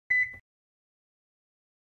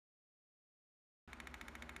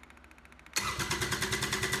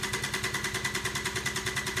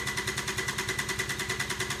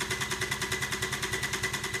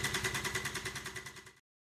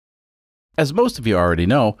As most of you already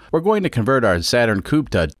know, we're going to convert our Saturn coupe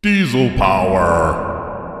to diesel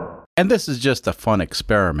power. And this is just a fun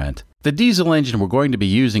experiment. The diesel engine we're going to be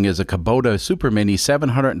using is a Kubota Super Mini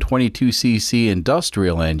 722cc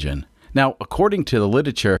industrial engine. Now, according to the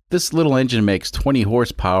literature, this little engine makes 20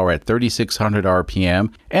 horsepower at 3,600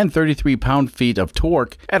 RPM and 33 pound-feet of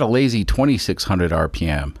torque at a lazy 2,600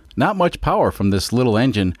 RPM. Not much power from this little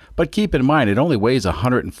engine, but keep in mind it only weighs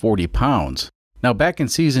 140 pounds. Now, back in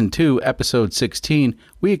Season 2, Episode 16,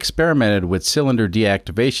 we experimented with cylinder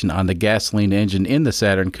deactivation on the gasoline engine in the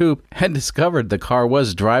Saturn coupe and discovered the car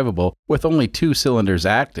was drivable with only 2 cylinders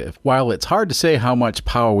active. While it's hard to say how much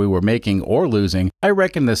power we were making or losing, I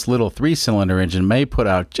reckon this little 3-cylinder engine may put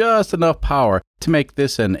out just enough power to make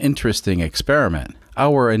this an interesting experiment.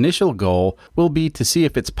 Our initial goal will be to see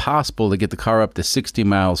if it's possible to get the car up to 60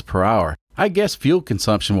 miles per hour. I guess fuel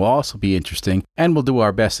consumption will also be interesting, and we'll do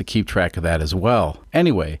our best to keep track of that as well.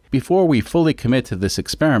 Anyway, before we fully commit to this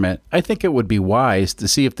experiment, I think it would be wise to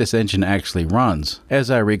see if this engine actually runs. As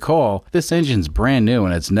I recall, this engine's brand new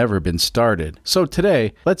and it's never been started. So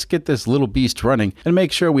today, let's get this little beast running and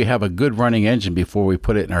make sure we have a good running engine before we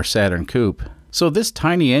put it in our Saturn coupe. So this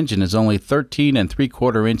tiny engine is only 13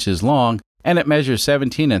 3/4 inches long, and it measures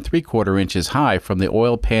 17 3/4 inches high from the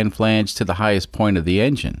oil pan flange to the highest point of the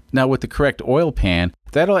engine. Now with the correct oil pan,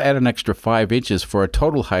 that'll add an extra 5 inches for a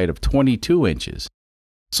total height of 22 inches.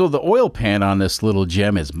 So the oil pan on this little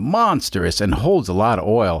gem is monstrous and holds a lot of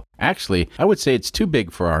oil. Actually, I would say it's too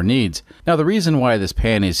big for our needs. Now the reason why this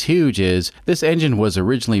pan is huge is this engine was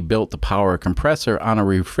originally built to power a compressor on a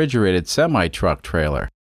refrigerated semi-truck trailer.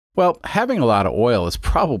 Well, having a lot of oil is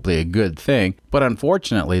probably a good thing, but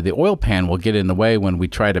unfortunately the oil pan will get in the way when we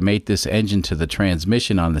try to mate this engine to the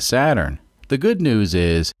transmission on the Saturn. The good news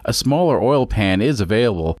is, a smaller oil pan is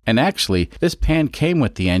available, and actually, this pan came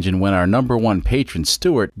with the engine when our #1 patron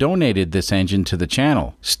Stuart donated this engine to the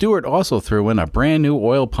channel. Stuart also threw in a brand new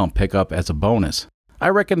oil pump pickup as a bonus. I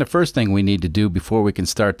reckon the first thing we need to do before we can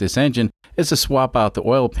start this engine is to swap out the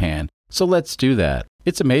oil pan, so let's do that.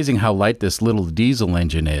 It's amazing how light this little diesel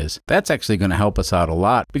engine is. That's actually going to help us out a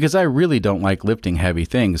lot because I really don't like lifting heavy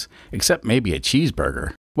things, except maybe a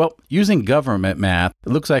cheeseburger. Well, using government math,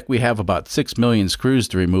 it looks like we have about 6 million screws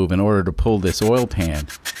to remove in order to pull this oil pan.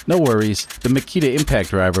 No worries, the Makita impact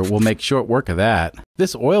driver will make short work of that.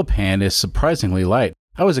 This oil pan is surprisingly light.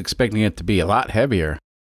 I was expecting it to be a lot heavier.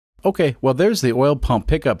 Okay, well there's the oil pump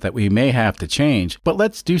pickup that we may have to change, but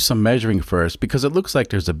let's do some measuring first because it looks like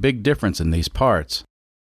there's a big difference in these parts.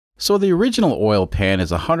 So the original oil pan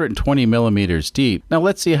is 120 millimeters deep. Now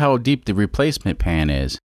let's see how deep the replacement pan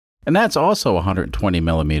is. And that's also 120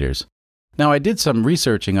 millimeters. Now I did some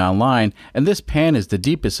researching online, and this pan is the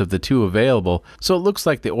deepest of the two available, so it looks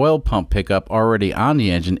like the oil pump pickup already on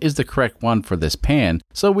the engine is the correct one for this pan,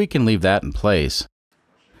 so we can leave that in place.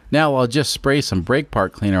 Now I'll just spray some brake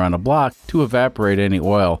part cleaner on the block to evaporate any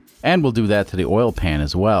oil, and we'll do that to the oil pan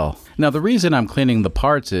as well. Now the reason I'm cleaning the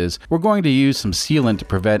parts is we're going to use some sealant to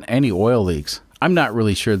prevent any oil leaks. I'm not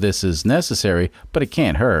really sure this is necessary, but it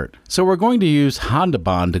can't hurt. So we're going to use Honda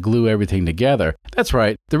Bond to glue everything together. That's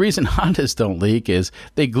right, the reason Hondas don't leak is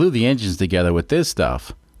they glue the engines together with this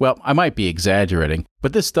stuff. Well, I might be exaggerating,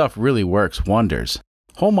 but this stuff really works wonders.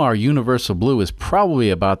 Homar Universal Blue is probably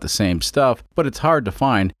about the same stuff, but it's hard to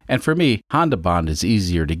find, and for me, Honda Bond is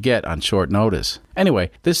easier to get on short notice.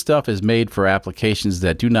 Anyway, this stuff is made for applications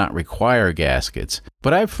that do not require gaskets,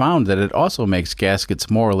 but I've found that it also makes gaskets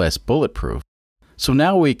more or less bulletproof. So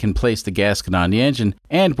now we can place the gasket on the engine,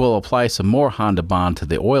 and we'll apply some more Honda Bond to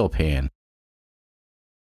the oil pan.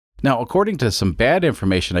 Now, according to some bad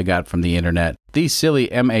information I got from the internet, these silly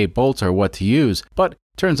M8 bolts are what to use, but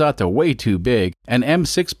turns out they're way too big, and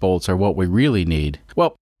M6 bolts are what we really need.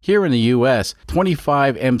 Well, here in the US,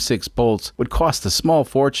 25 M6 bolts would cost a small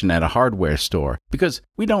fortune at a hardware store, because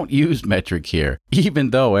we don't use metric here,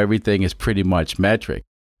 even though everything is pretty much metric.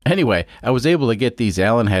 Anyway, I was able to get these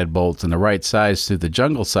Allen head bolts in the right size through the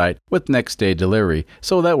jungle site with next day delivery,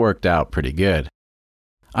 so that worked out pretty good.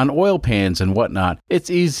 On oil pans and whatnot, it's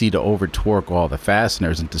easy to over-torque all the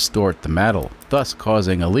fasteners and distort the metal, thus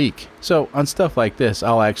causing a leak. So on stuff like this,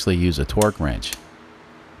 I'll actually use a torque wrench.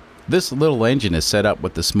 This little engine is set up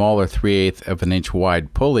with the smaller 3/8 of an inch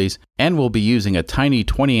wide pulleys, and we'll be using a tiny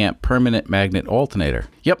 20 amp permanent magnet alternator.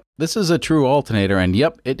 Yep, this is a true alternator, and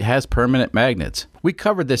yep, it has permanent magnets. We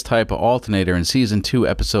covered this type of alternator in Season 2,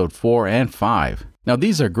 Episode 4 and 5. Now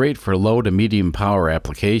these are great for low to medium power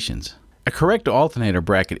applications. A correct alternator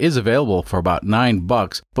bracket is available for about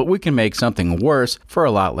 $9, but we can make something worse for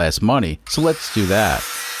a lot less money, so let's do that.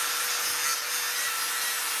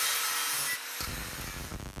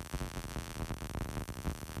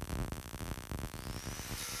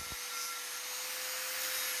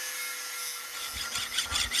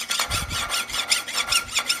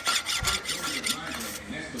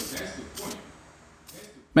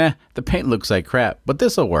 the paint looks like crap, but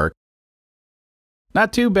this'll work.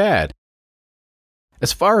 Not too bad.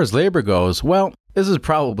 As far as labor goes, well, this is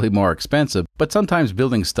probably more expensive, but sometimes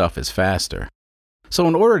building stuff is faster. So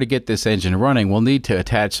in order to get this engine running, we'll need to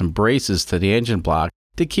attach some braces to the engine block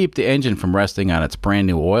to keep the engine from resting on its brand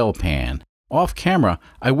new oil pan. Off camera,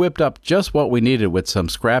 I whipped up just what we needed with some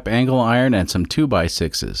scrap angle iron and some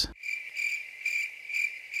 2x6s.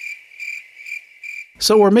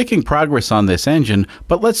 So we're making progress on this engine,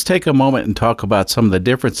 but let's take a moment and talk about some of the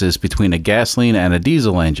differences between a gasoline and a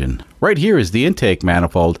diesel engine. Right here is the intake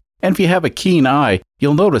manifold, and if you have a keen eye,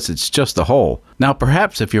 you'll notice it's just a hole. Now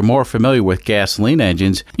perhaps if you're more familiar with gasoline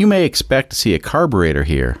engines, you may expect to see a carburetor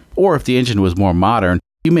here. Or if the engine was more modern,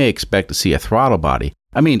 you may expect to see a throttle body.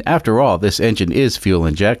 I mean, after all, this engine is fuel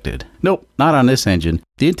injected. Nope, not on this engine.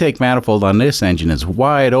 The intake manifold on this engine is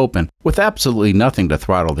wide open, with absolutely nothing to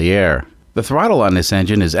throttle the air. The throttle on this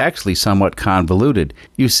engine is actually somewhat convoluted.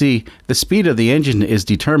 You see, the speed of the engine is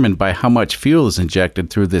determined by how much fuel is injected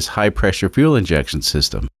through this high-pressure fuel injection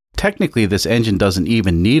system. Technically, this engine doesn't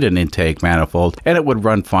even need an intake manifold, and it would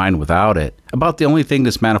run fine without it. About the only thing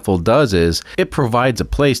this manifold does is, it provides a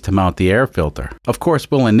place to mount the air filter. Of course,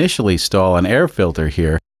 we'll initially install an air filter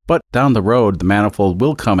here, but down the road, the manifold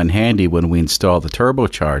will come in handy when we install the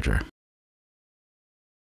turbocharger.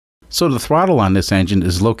 So the throttle on this engine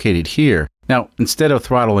is located here. Now, instead of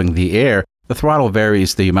throttling the air, the throttle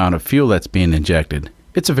varies the amount of fuel that's being injected.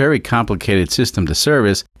 It's a very complicated system to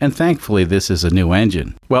service, and thankfully this is a new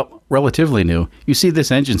engine. Well, relatively new. You see,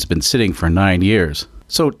 this engine's been sitting for 9 years.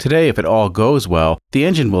 So today, if it all goes well, the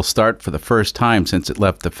engine will start for the first time since it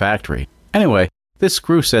left the factory. Anyway, this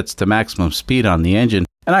screw sets the maximum speed on the engine,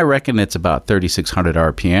 and I reckon it's about 3,600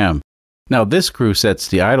 RPM. Now this screw sets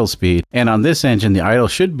the idle speed, and on this engine the idle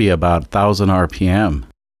should be about 1,000 RPM.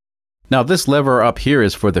 Now this lever up here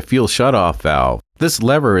is for the fuel shutoff valve. This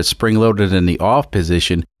lever is spring-loaded in the off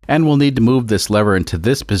position, and we'll need to move this lever into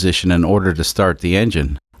this position in order to start the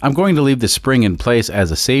engine. I'm going to leave the spring in place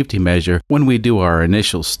as a safety measure when we do our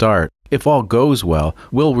initial start. If all goes well,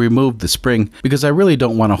 we'll remove the spring because I really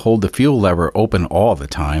don't want to hold the fuel lever open all the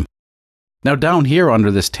time. Now down here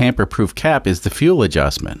under this tamper-proof cap is the fuel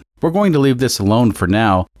adjustment. We're going to leave this alone for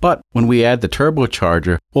now, but when we add the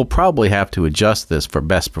turbocharger, we'll probably have to adjust this for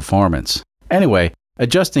best performance. Anyway,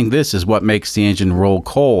 adjusting this is what makes the engine roll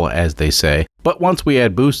coal, as they say, but once we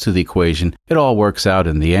add boost to the equation, it all works out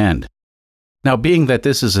in the end. Now being that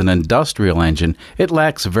this is an industrial engine, it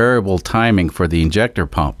lacks variable timing for the injector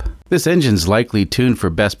pump. This engine's likely tuned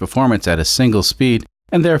for best performance at a single speed,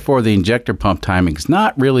 and therefore the injector pump timing is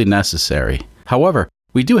not really necessary. However,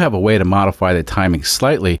 we do have a way to modify the timing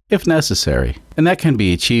slightly if necessary, and that can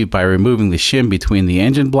be achieved by removing the shim between the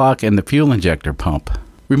engine block and the fuel injector pump.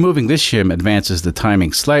 Removing this shim advances the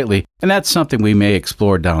timing slightly, and that's something we may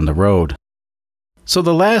explore down the road. So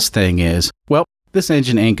the last thing is, well, this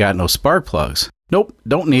engine ain't got no spark plugs. Nope,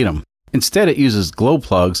 don't need them. Instead it uses glow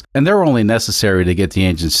plugs, and they're only necessary to get the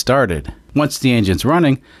engine started. Once the engine's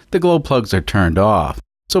running, the glow plugs are turned off.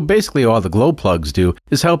 So basically all the glow plugs do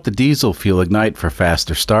is help the diesel fuel ignite for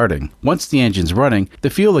faster starting. Once the engine's running, the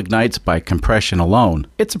fuel ignites by compression alone.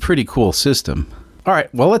 It's a pretty cool system.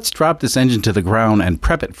 Alright, well let's drop this engine to the ground and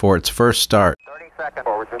prep it for its first start. 30 seconds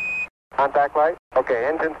forward. Contact light. Okay,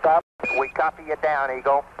 engine stop. We copy you down,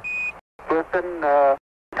 Eagle. Houston,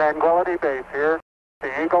 Tranquility Base here.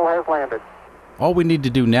 The Eagle has landed. All we need to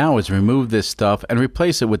do now is remove this stuff and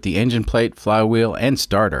replace it with the engine plate, flywheel, and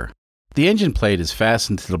starter. The engine plate is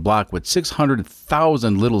fastened to the block with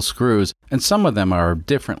 600,000 little screws, and some of them are of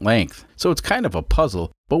different length, so it's kind of a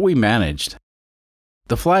puzzle, but we managed.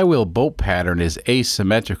 The flywheel bolt pattern is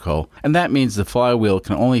asymmetrical, and that means the flywheel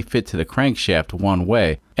can only fit to the crankshaft one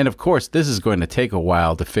way, and of course this is going to take a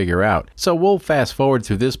while to figure out, so we'll fast forward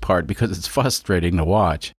through this part because it's frustrating to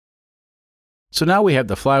watch. So now we have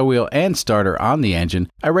the flywheel and starter on the engine.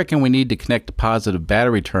 I reckon we need to connect the positive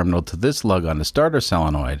battery terminal to this lug on the starter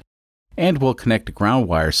solenoid. And we'll connect a ground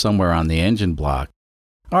wire somewhere on the engine block.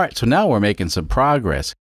 Alright, so now we're making some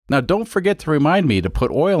progress. Now don't forget to remind me to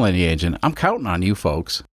put oil in the engine. I'm counting on you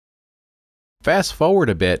folks. Fast forward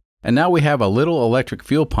a bit, and now we have a little electric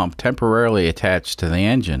fuel pump temporarily attached to the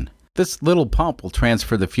engine. This little pump will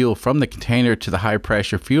transfer the fuel from the container to the high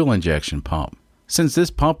pressure fuel injection pump. Since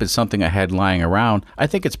this pump is something I had lying around, I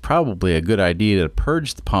think it's probably a good idea to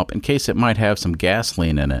purge the pump in case it might have some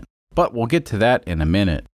gasoline in it. But we'll get to that in a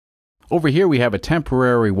minute. Over here we have a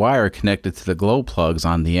temporary wire connected to the glow plugs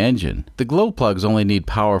on the engine. The glow plugs only need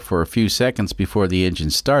power for a few seconds before the engine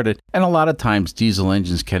started, and a lot of times diesel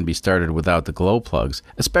engines can be started without the glow plugs,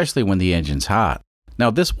 especially when the engine's hot.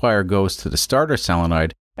 Now this wire goes to the starter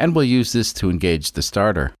solenoid, and we'll use this to engage the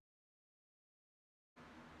starter.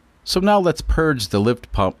 So now let's purge the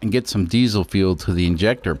lift pump and get some diesel fuel to the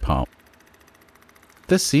injector pump.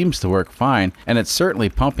 This seems to work fine, and it's certainly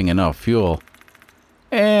pumping enough fuel.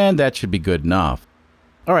 And that should be good enough.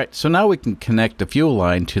 Alright, so now we can connect the fuel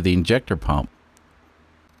line to the injector pump.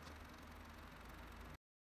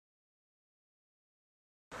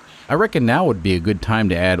 I reckon now would be a good time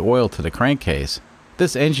to add oil to the crankcase.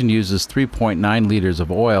 This engine uses 3.9 liters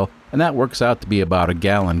of oil, and that works out to be about a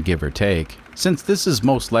gallon, give or take. Since this is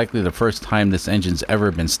most likely the first time this engine's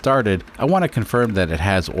ever been started, I want to confirm that it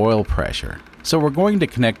has oil pressure. So we're going to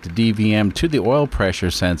connect the DVM to the oil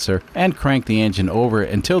pressure sensor and crank the engine over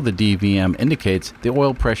until the DVM indicates the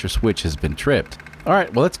oil pressure switch has been tripped.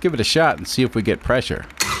 Alright, well let's give it a shot and see if we get pressure.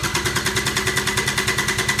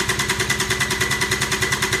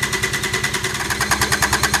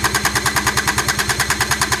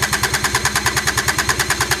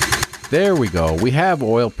 There we go, we have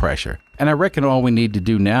oil pressure, and I reckon all we need to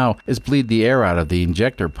do now is bleed the air out of the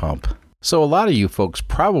injector pump. So a lot of you folks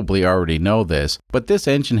probably already know this, but this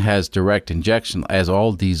engine has direct injection as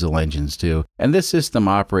all diesel engines do, and this system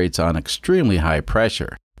operates on extremely high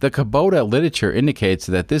pressure. The Kubota literature indicates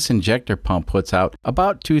that this injector pump puts out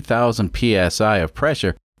about 2000 psi of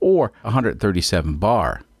pressure, or 137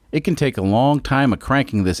 bar. It can take a long time of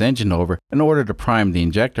cranking this engine over in order to prime the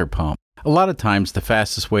injector pump. A lot of times the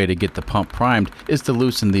fastest way to get the pump primed is to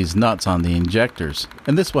loosen these nuts on the injectors,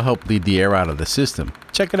 and this will help bleed the air out of the system.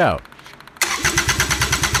 Check it out.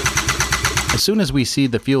 As soon as we see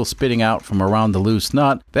the fuel spitting out from around the loose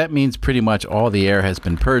nut, that means pretty much all the air has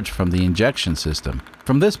been purged from the injection system.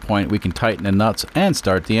 From this point we can tighten the nuts and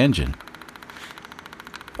start the engine.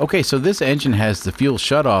 Okay, so this engine has the fuel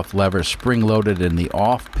shutoff lever spring-loaded in the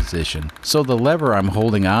off position. So the lever I'm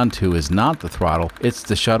holding on to is not the throttle, it's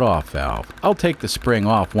the shutoff valve. I'll take the spring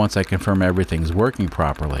off once I confirm everything's working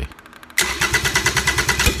properly.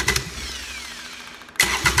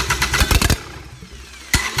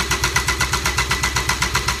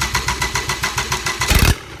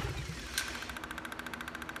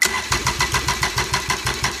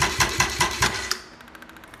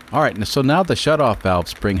 Alright, so now the shutoff valve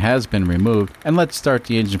spring has been removed, and let's start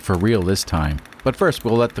the engine for real this time. But first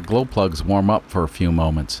we'll let the glow plugs warm up for a few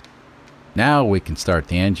moments. Now we can start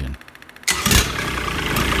the engine.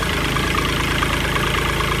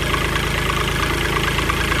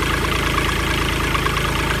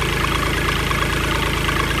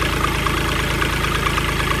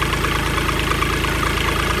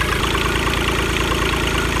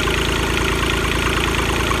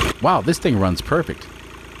 Wow, this thing runs perfect.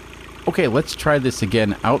 Okay, let's try this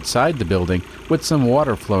again outside the building with some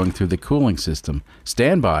water flowing through the cooling system.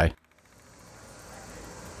 Stand by.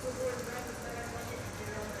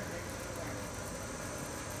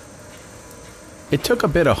 It took a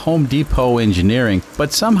bit of Home Depot engineering,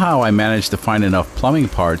 but somehow I managed to find enough plumbing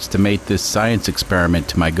parts to mate this science experiment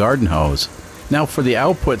to my garden hose. Now for the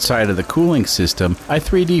output side of the cooling system, I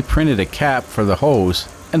 3D printed a cap for the hose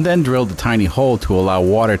and then drilled a tiny hole to allow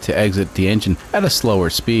water to exit the engine at a slower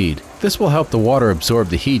speed. This will help the water absorb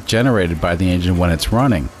the heat generated by the engine when it's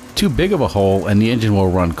running. Too big of a hole and the engine will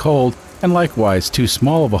run cold, and likewise too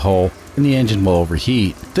small of a hole and the engine will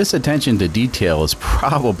overheat. This attention to detail is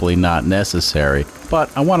probably not necessary, but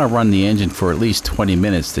I want to run the engine for at least 20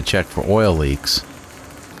 minutes to check for oil leaks.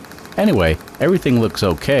 Anyway, everything looks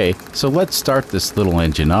okay, so let's start this little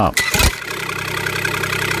engine up.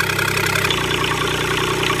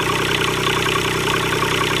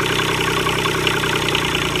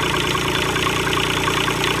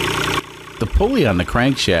 The pulley on the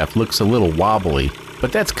crankshaft looks a little wobbly,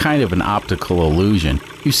 but that's kind of an optical illusion.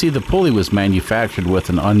 You see, the pulley was manufactured with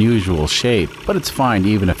an unusual shape, but it's fine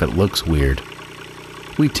even if it looks weird.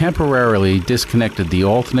 We temporarily disconnected the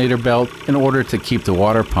alternator belt in order to keep the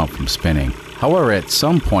water pump from spinning. However, at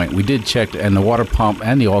some point we did check and the water pump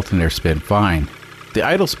and the alternator spin fine. The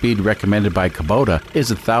idle speed recommended by Kubota is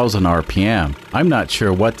 1000 RPM. I'm not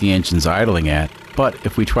sure what the engine's idling at, but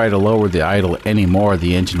if we try to lower the idle any more,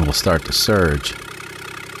 the engine will start to surge.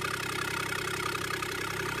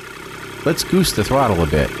 Let's goose the throttle a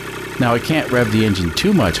bit. Now I can't rev the engine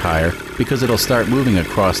too much higher because it'll start moving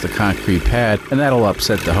across the concrete pad and that'll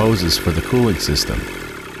upset the hoses for the cooling system.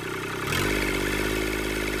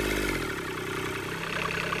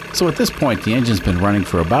 So at this point the engine's been running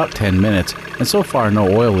for about 10 minutes and so far no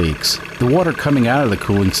oil leaks. The water coming out of the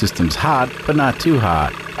cooling system's hot, but not too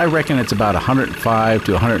hot. I reckon it's about 105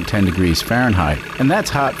 to 110 degrees Fahrenheit, and that's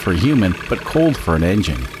hot for a human, but cold for an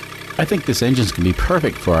engine. I think this engine's going to be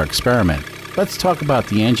perfect for our experiment. Let's talk about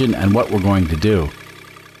the engine and what we're going to do.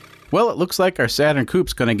 Well, it looks like our Saturn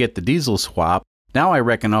Coupe's going to get the diesel swap, Now I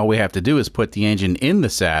reckon all we have to do is put the engine in the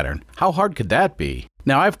Saturn. How hard could that be?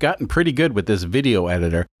 Now I've gotten pretty good with this video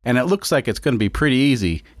editor, and it looks like it's going to be pretty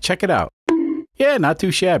easy. Check it out. Yeah, not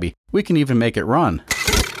too shabby. We can even make it run.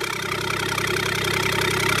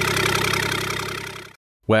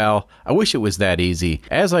 Well, I wish it was that easy.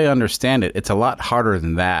 As I understand it, it's a lot harder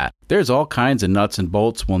than that. There's all kinds of nuts and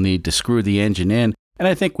bolts we'll need to screw the engine in, and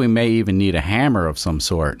I think we may even need a hammer of some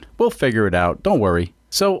sort. We'll figure it out, don't worry.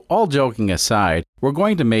 So, all joking aside, we're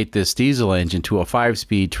going to mate this diesel engine to a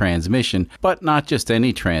 5-speed transmission, but not just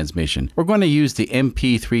any transmission. We're going to use the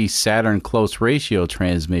MP3 Saturn close ratio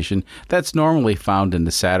transmission that's normally found in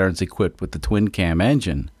the Saturns equipped with the twin-cam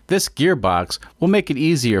engine. This gearbox will make it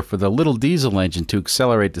easier for the little diesel engine to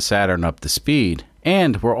accelerate the Saturn up to speed.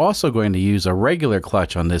 And we're also going to use a regular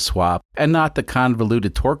clutch on this swap and not the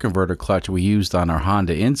convoluted torque converter clutch we used on our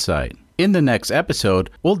Honda Insight. In the next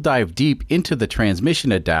episode, we'll dive deep into the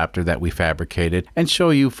transmission adapter that we fabricated and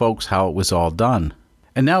show you folks how it was all done.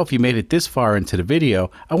 And now if you made it this far into the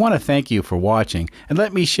video, I want to thank you for watching, and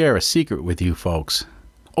let me share a secret with you folks.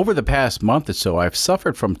 Over the past month or so, I've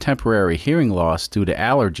suffered from temporary hearing loss due to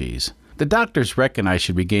allergies. The doctors reckon I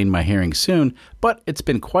should regain my hearing soon, but it's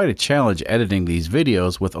been quite a challenge editing these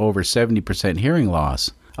videos with over 70% hearing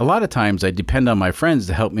loss. A lot of times I depend on my friends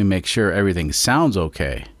to help me make sure everything sounds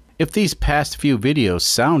okay. If these past few videos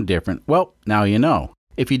sound different, well, now you know.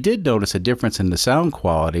 If you did notice a difference in the sound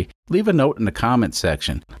quality, leave a note in the comment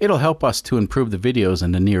section. It'll help us to improve the videos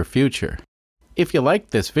in the near future. If you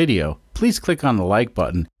liked this video, please click on the like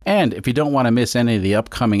button, and if you don't want to miss any of the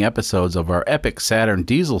upcoming episodes of our epic Saturn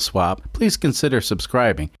diesel swap, please consider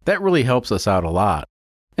subscribing. That really helps us out a lot.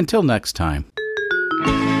 Until next time.